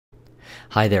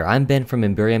Hi there, I'm Ben from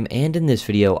Memberium, and in this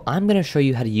video, I'm going to show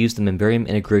you how to use the Memberium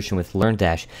integration with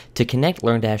LearnDash to connect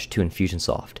LearnDash to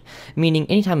Infusionsoft. Meaning,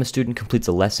 anytime a student completes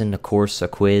a lesson, a course, a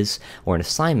quiz, or an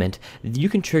assignment, you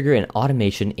can trigger an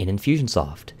automation in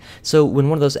Infusionsoft. So when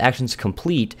one of those actions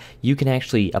complete, you can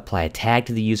actually apply a tag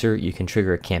to the user, you can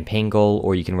trigger a campaign goal,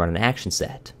 or you can run an action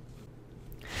set.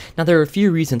 Now there are a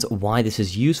few reasons why this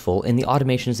is useful in the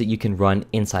automations that you can run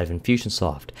inside of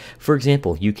Infusionsoft. For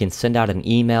example, you can send out an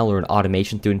email or an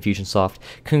automation through Infusionsoft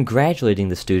congratulating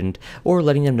the student or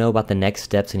letting them know about the next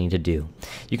steps they need to do.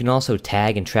 You can also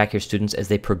tag and track your students as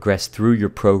they progress through your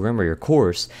program or your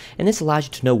course, and this allows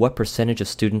you to know what percentage of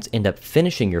students end up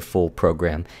finishing your full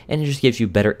program, and it just gives you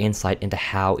better insight into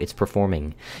how it's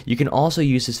performing. You can also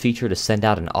use this feature to send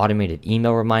out an automated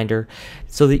email reminder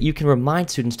so that you can remind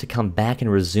students to come back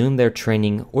and resume their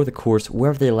training or the course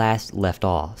wherever they last left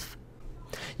off.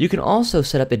 You can also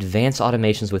set up advanced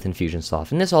automations with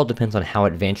Infusionsoft, and this all depends on how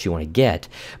advanced you want to get,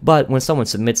 but when someone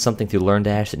submits something through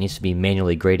LearnDash that needs to be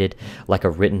manually graded, like a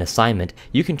written assignment,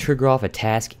 you can trigger off a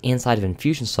task inside of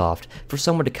Infusionsoft for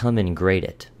someone to come in and grade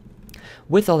it.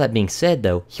 With all that being said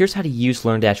though, here's how to use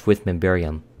LearnDash with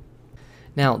Memberium.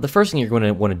 Now, the first thing you're going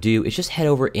to want to do is just head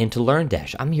over into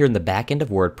LearnDash. I'm here in the back end of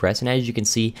WordPress, and as you can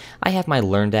see, I have my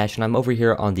LearnDash, and I'm over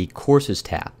here on the Courses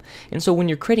tab. And so when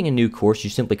you're creating a new course, you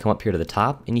simply come up here to the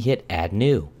top, and you hit Add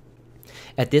New.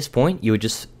 At this point, you would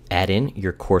just add in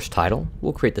your course title.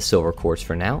 We'll create the Silver course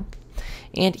for now.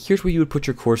 And here's where you would put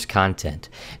your course content.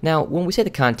 Now, when we say the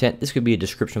content, this could be a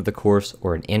description of the course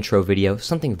or an intro video,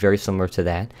 something very similar to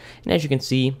that. And as you can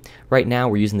see, right now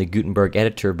we're using the Gutenberg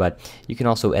editor, but you can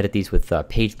also edit these with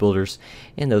page builders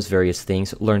and those various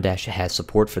things. LearnDash has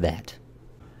support for that.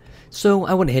 So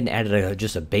I went ahead and added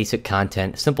just a basic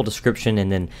content, simple description,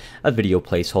 and then a video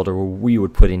placeholder where you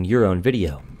would put in your own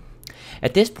video.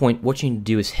 At this point, what you need to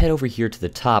do is head over here to the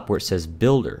top where it says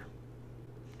Builder.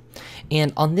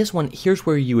 And on this one, here's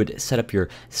where you would set up your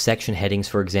section headings,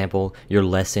 for example, your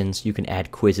lessons. You can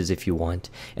add quizzes if you want.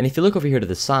 And if you look over here to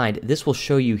the side, this will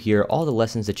show you here all the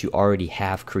lessons that you already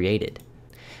have created.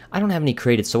 I don't have any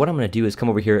created, so what I'm going to do is come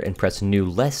over here and press New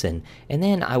Lesson, and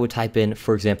then I would type in,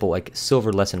 for example, like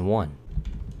Silver Lesson 1.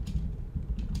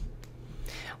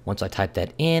 Once I type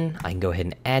that in, I can go ahead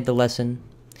and add the lesson.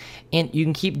 And you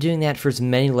can keep doing that for as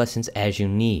many lessons as you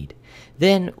need.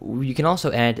 Then you can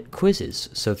also add quizzes.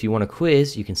 So if you want a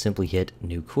quiz, you can simply hit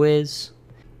New Quiz.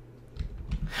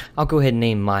 I'll go ahead and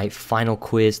name my final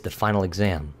quiz the Final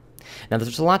Exam. Now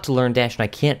there's a lot to LearnDash, and I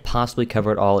can't possibly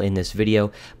cover it all in this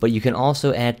video, but you can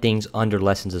also add things under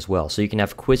lessons as well. So you can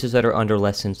have quizzes that are under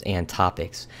lessons and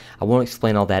topics. I won't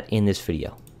explain all that in this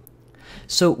video.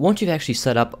 So once you've actually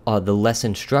set up the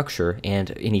lesson structure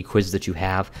and any quizzes that you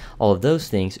have, all of those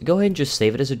things, go ahead and just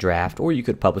save it as a draft, or you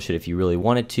could publish it if you really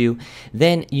wanted to.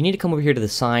 Then you need to come over here to the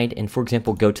side and, for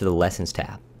example, go to the Lessons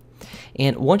tab.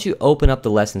 And once you open up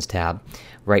the Lessons tab,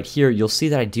 right here, you'll see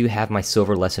that I do have my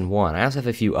Silver Lesson 1. I also have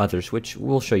a few others, which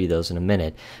we'll show you those in a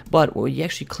minute. But you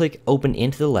actually click Open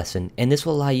into the lesson, and this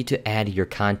will allow you to add your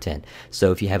content.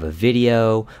 So if you have a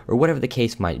video, or whatever the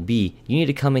case might be, you need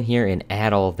to come in here and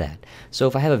add all of that. So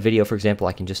if I have a video, for example,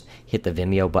 I can just hit the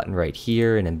Vimeo button right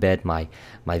here and embed my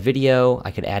video.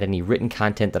 I could add any written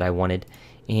content that I wanted,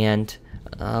 and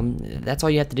that's all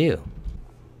you have to do.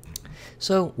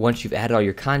 So once you've added all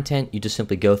your content, you just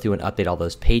simply go through and update all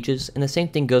those pages, and the same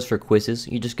thing goes for quizzes.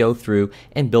 You just go through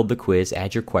and build the quiz,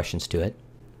 add your questions to it.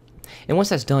 And once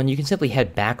that's done, you can simply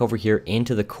head back over here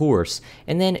into the course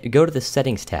and then go to the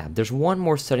Settings tab. There's one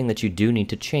more setting that you do need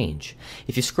to change.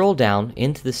 If you scroll down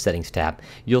into the Settings tab,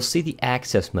 you'll see the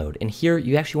Access mode, and here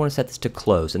you actually want to set this to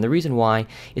Close. And the reason why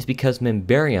is because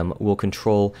Memberium will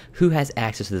control who has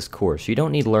access to this course. You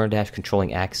don't need LearnDash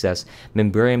controlling access.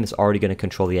 Memberium is already going to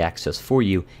control the access for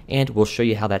you, and we'll show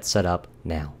you how that's set up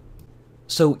now.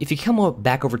 So if you come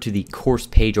back over to the course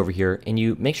page over here, and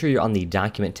you make sure you're on the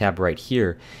Document tab right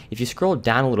here, if you scroll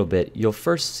down a little bit, you'll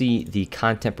first see the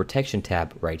Content Protection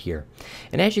tab right here.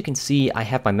 And as you can see, I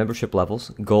have my membership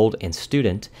levels, Gold and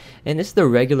Student, and this is the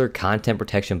regular content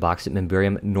protection box that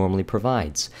Memberium normally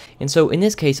provides. And so in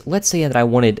this case, let's say that I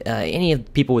wanted any of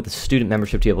the people with the student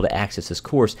membership to be able to access this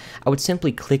course, I would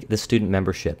simply click the student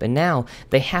membership, and now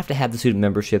they have to have the student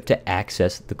membership to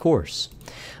access the course.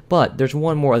 But there's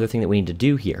one more other thing that we need to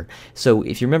do here. So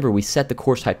if you remember, we set the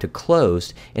course type to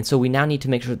Closed, and so we now need to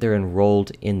make sure that they're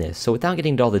enrolled in this. So without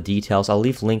getting into all the details, I'll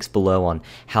leave links below on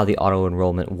how the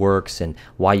auto-enrollment works and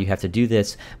why you have to do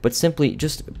this, but simply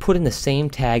just put in the same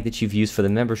tag that you've used for the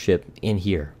membership in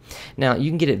here. Now,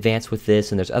 you can get advanced with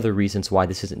this, and there's other reasons why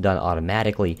this isn't done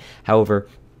automatically. However,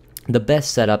 the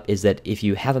best setup is that if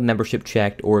you have a membership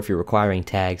checked or if you're requiring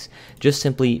tags, just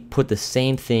simply put the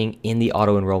same thing in the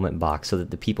auto enrollment box so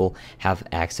that the people have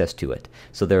access to it.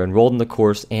 So they're enrolled in the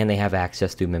course and they have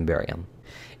access through Memberium.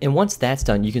 And once that's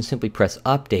done, you can simply press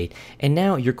update, and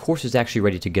now your course is actually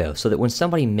ready to go, so that when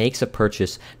somebody makes a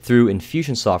purchase through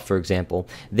Infusionsoft, for example,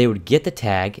 they would get the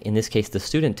tag, in this case the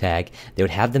student tag, they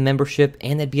would have the membership,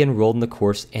 and they'd be enrolled in the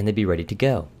course, and they'd be ready to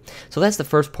go. So that's the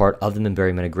first part of the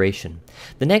Memberium integration.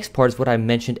 The next part is what I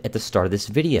mentioned at the start of this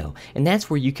video, and that's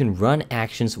where you can run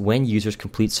actions when users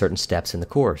complete certain steps in the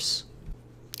course.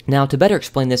 Now, to better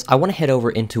explain this, I want to head over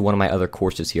into one of my other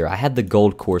courses here. I have the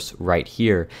gold course right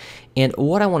here, and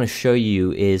what I want to show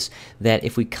you is that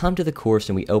if we come to the course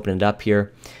and we open it up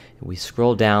here, we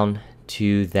scroll down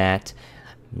to that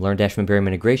LearnDash Memberium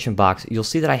integration box, you'll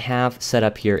see that I have set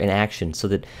up here an action so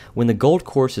that when the gold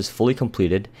course is fully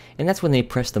completed, and that's when they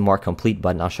press the mark complete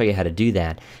button, I'll show you how to do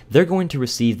that, they're going to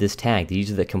receive this tag. The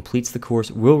user that completes the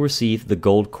course will receive the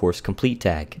gold course complete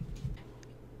tag.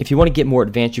 If you want to get more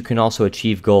advanced, you can also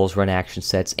achieve goals, run action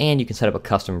sets, and you can set up a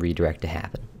custom redirect to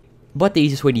happen. But the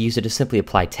easiest way to use it is simply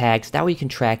apply tags. That way you can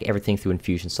track everything through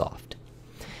Infusionsoft.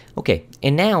 Okay,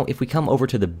 and now if we come over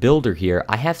to the builder here,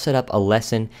 I have set up a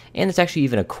lesson, and it's actually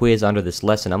even a quiz under this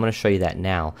lesson. I'm going to show you that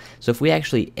now. So if we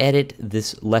actually edit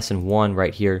this lesson 1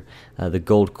 right here, the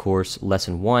gold course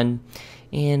lesson 1,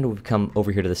 and we come over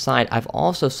here to the side, I've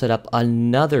also set up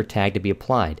another tag to be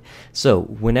applied. So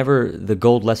whenever the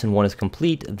gold lesson 1 is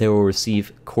complete, they will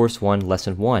receive course 1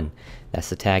 lesson 1. That's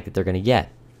the tag that they're going to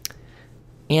get.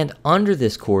 And under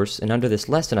this course, and under this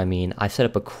lesson I've set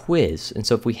up a quiz. And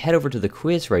so if we head over to the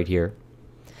quiz right here,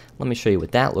 let me show you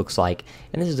what that looks like.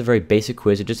 And this is a very basic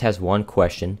quiz. It just has one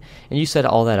question. And you set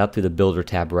all that up through the Builder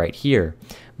tab right here.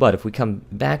 But if we come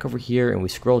back over here and we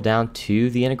scroll down to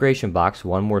the integration box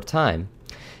one more time,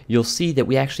 you'll see that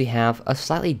we actually have a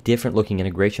slightly different looking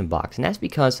integration box, and that's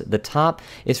because the top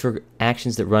is for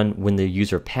actions that run when the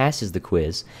user passes the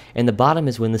quiz, and the bottom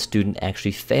is when the student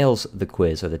actually fails the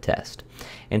quiz or the test.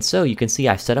 And so you can see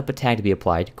I've set up a tag to be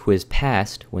applied, quiz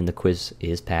passed, when the quiz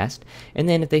is passed, and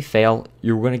then if they fail,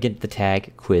 you're going to get the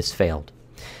tag quiz failed.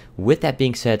 With that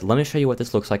being said, let me show you what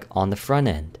this looks like on the front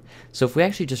end. So if we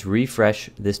actually just refresh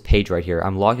this page right here,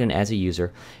 I'm logged in as a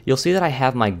user, you'll see that I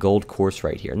have my gold course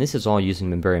right here. And this is all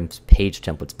using Memberium's page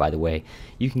templates, by the way.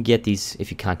 You can get these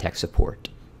if you contact support.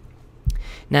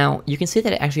 Now, you can see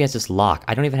that it actually has this lock.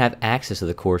 I don't even have access to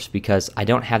the course because I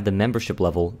don't have the membership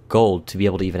level gold to be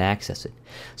able to even access it.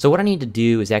 So what I need to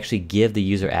do is actually give the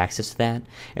user access to that.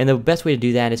 And the best way to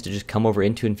do that is to just come over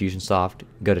into Infusionsoft,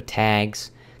 go to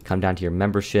tags, come down to your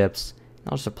memberships.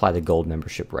 I'll just apply the gold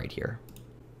membership right here.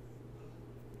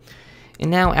 And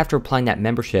now after applying that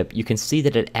membership, you can see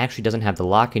that it actually doesn't have the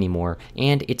lock anymore,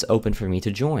 and it's open for me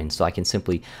to join. So I can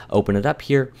simply open it up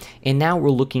here, and now we're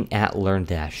looking at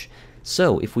LearnDash.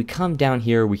 So if we come down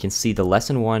here, we can see the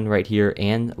lesson 1 right here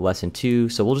and lesson 2.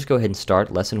 So we'll just go ahead and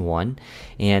start lesson 1.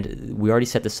 And we already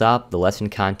set this up. The lesson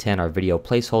content, our video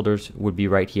placeholders would be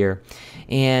right here.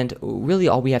 And really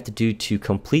all we have to do to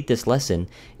complete this lesson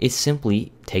is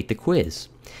simply take the quiz.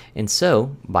 And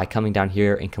so by coming down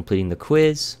here and completing the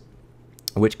quiz,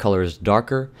 which color is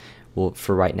darker? Well,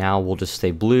 for right now, we'll just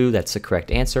say blue. That's the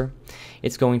correct answer.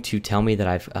 It's going to tell me that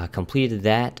I've completed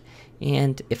that.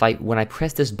 And when I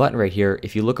press this button right here,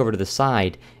 if you look over to the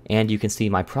side and you can see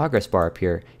my progress bar up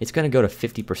here, it's going to go to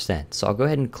 50%. So I'll go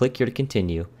ahead and click here to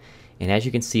continue. And as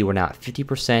you can see, we're now at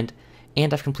 50%,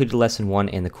 and I've completed lesson 1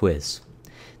 and the quiz.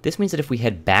 This means that if we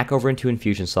head back over into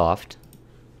Infusionsoft,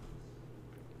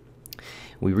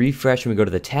 we refresh and we go to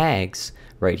the tags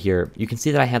right here, you can see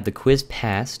that I have the quiz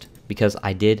passed because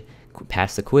I did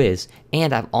pass the quiz,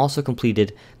 and I've also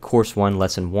completed course 1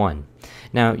 lesson 1.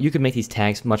 Now you could make these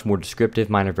tags much more descriptive.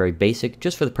 Mine are very basic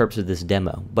just for the purpose of this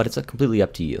demo, but it's completely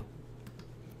up to you.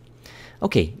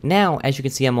 Okay, now as you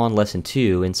can see I'm on lesson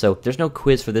 2, and so there's no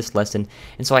quiz for this lesson,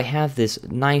 and so I have this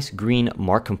nice green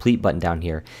mark complete button down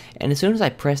here, and as soon as I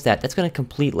press that, that's going to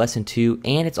complete lesson 2,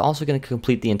 and it's also going to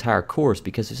complete the entire course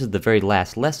because this is the very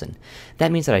last lesson.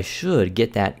 That means that I should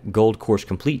get that gold course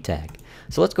complete tag.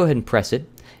 So let's go ahead and press it,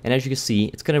 and as you can see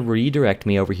it's going to redirect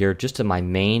me over here just to my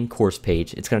main course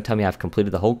page. It's going to tell me I've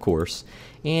completed the whole course,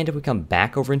 and if we come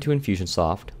back over into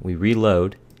Infusionsoft, we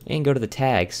reload and go to the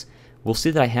tags, we'll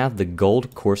see that I have the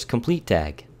gold course complete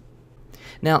tag.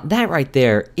 Now that right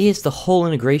there is the whole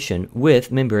integration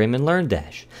with Memberium and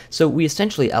LearnDash. So we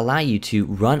essentially allow you to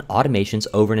run automations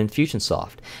over in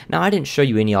Infusionsoft. Now I didn't show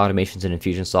you any automations in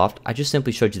Infusionsoft, I just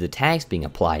simply showed you the tags being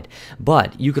applied.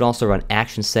 But you could also run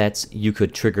action sets, you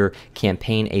could trigger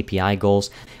campaign API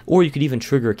goals, or you could even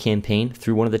trigger a campaign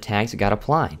through one of the tags that got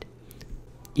applied.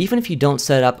 Even if you don't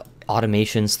set up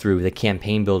automations through the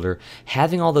campaign builder,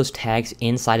 having all those tags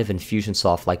inside of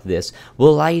Infusionsoft like this will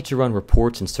allow you to run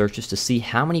reports and searches to see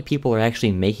how many people are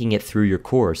actually making it through your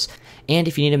course. And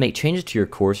if you need to make changes to your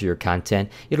course or your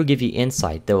content, it'll give you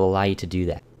insight that will allow you to do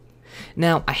that.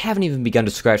 Now, I haven't even begun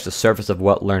to scratch the surface of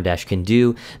what LearnDash can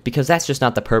do, because that's just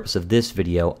not the purpose of this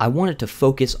video. I wanted to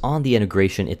focus on the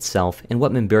integration itself and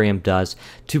what Memberium does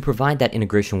to provide that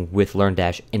integration with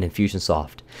LearnDash and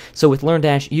Infusionsoft. So with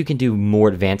LearnDash, you can do more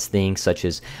advanced things such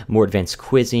as more advanced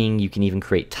quizzing. You can even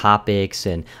create topics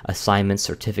and assignments,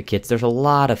 certificates. There's a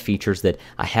lot of features that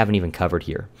I haven't even covered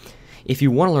here. If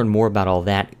you want to learn more about all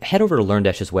that, head over to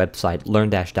LearnDash's website,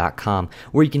 learndash.com,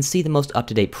 where you can see the most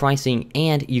up-to-date pricing,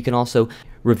 and you can also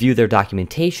review their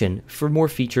documentation for more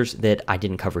features that I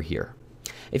didn't cover here.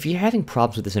 If you're having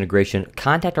problems with this integration,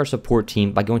 contact our support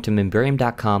team by going to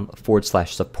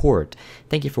memberium.com/support.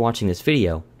 Thank you for watching this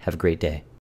video. Have a great day.